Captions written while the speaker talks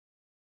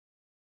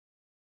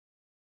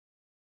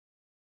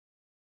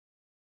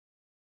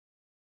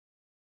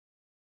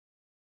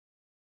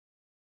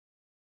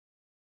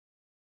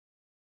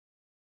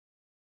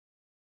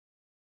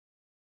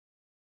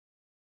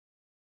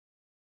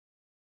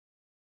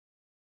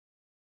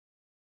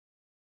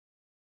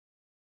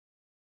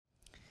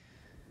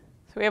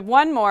So we have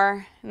one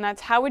more, and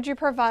that's how would you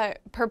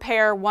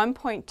prepare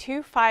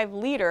 1.25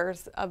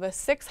 liters of a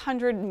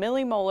 600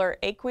 millimolar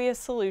aqueous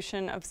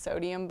solution of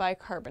sodium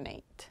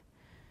bicarbonate?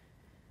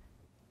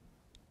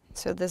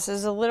 So this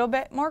is a little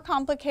bit more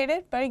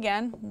complicated, but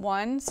again,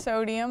 1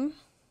 sodium,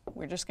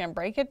 we're just going to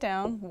break it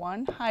down,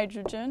 1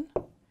 hydrogen,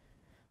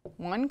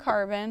 1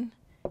 carbon,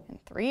 and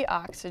 3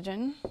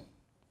 oxygen.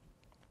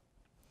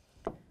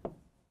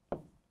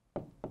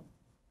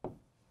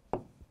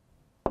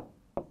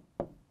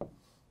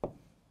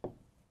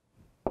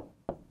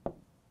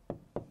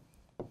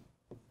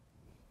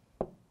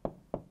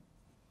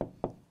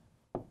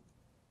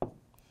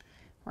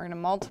 We're going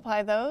to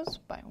multiply those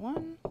by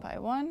 1, by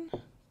 1,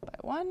 by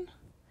 1,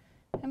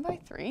 and by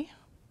 3.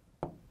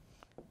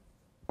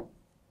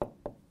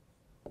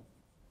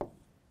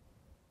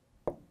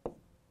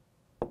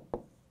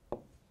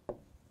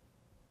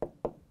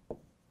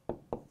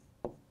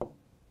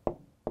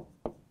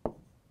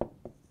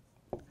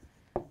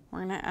 We're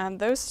going to add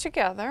those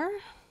together.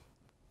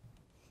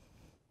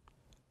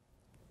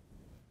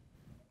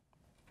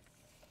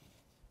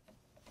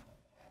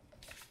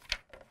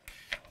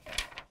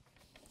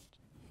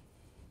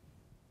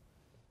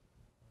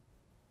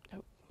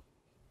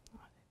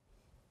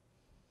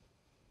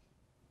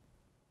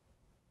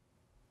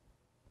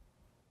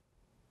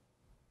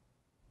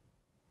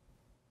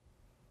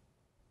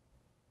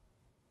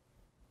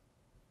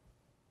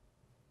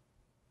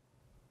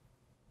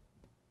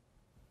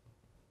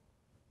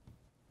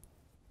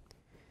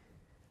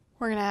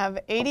 We're going to have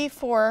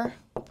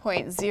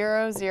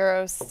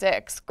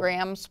 84.006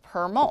 grams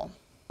per mole.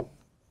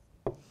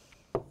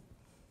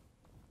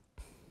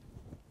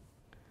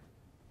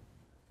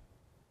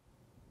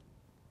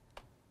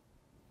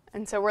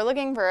 And so we're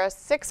looking for a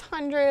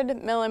 600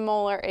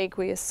 millimolar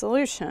aqueous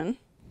solution.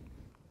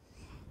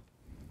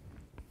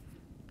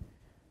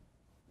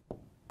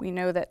 We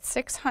know that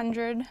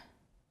 600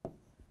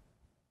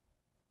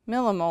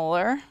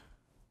 millimolar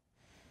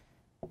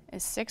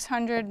is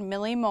 600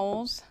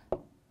 millimoles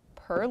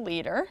per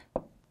liter,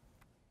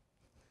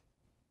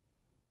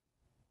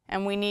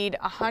 and we need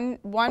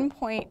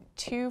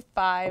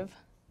 1.25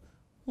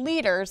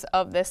 liters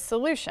of this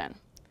solution.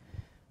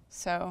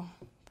 So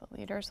the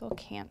liters will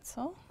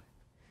cancel,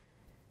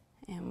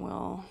 and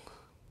we'll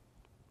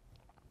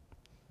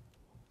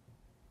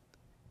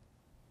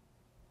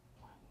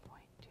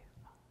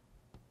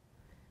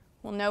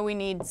know we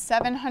need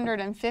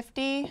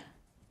 750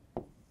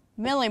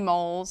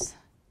 millimoles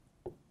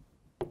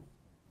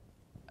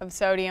of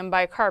sodium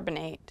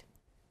bicarbonate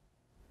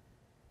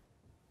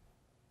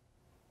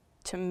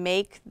to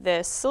make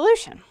this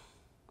solution.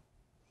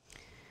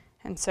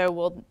 And so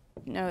we'll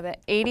know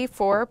that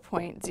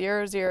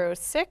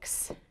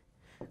 84.006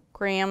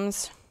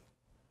 grams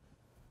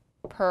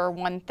per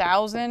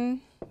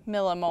 1,000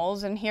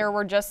 millimoles, and here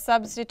we're just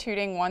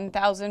substituting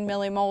 1,000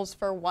 millimoles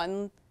for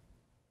 1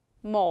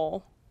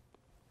 mole.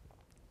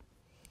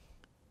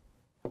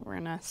 We're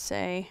going to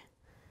say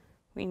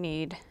we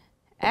need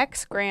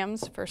X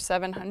grams for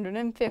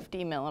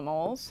 750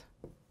 millimoles.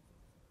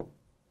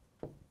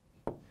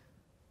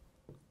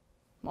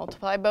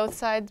 Multiply both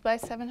sides by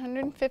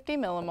 750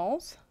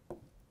 millimoles.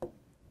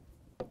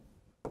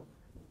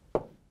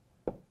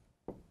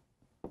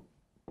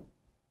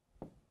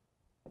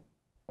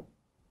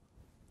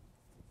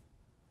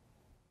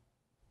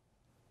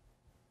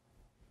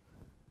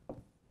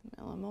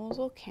 Millimoles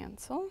will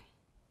cancel.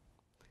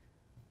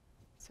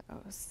 So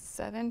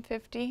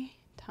 750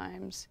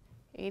 times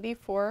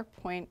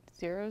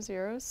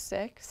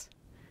 84.006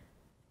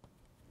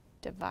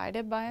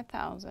 divided by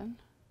 1,000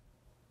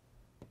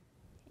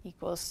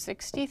 equals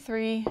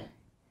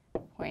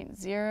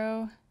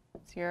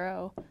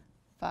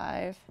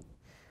 63.005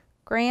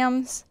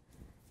 grams,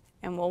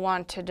 and we'll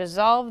want to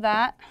dissolve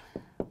that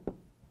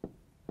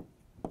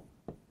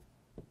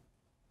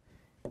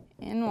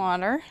in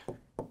water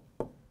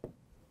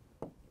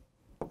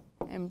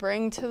and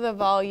bring to the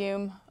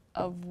volume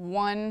of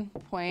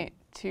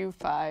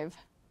 1.25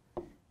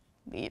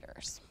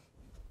 liters.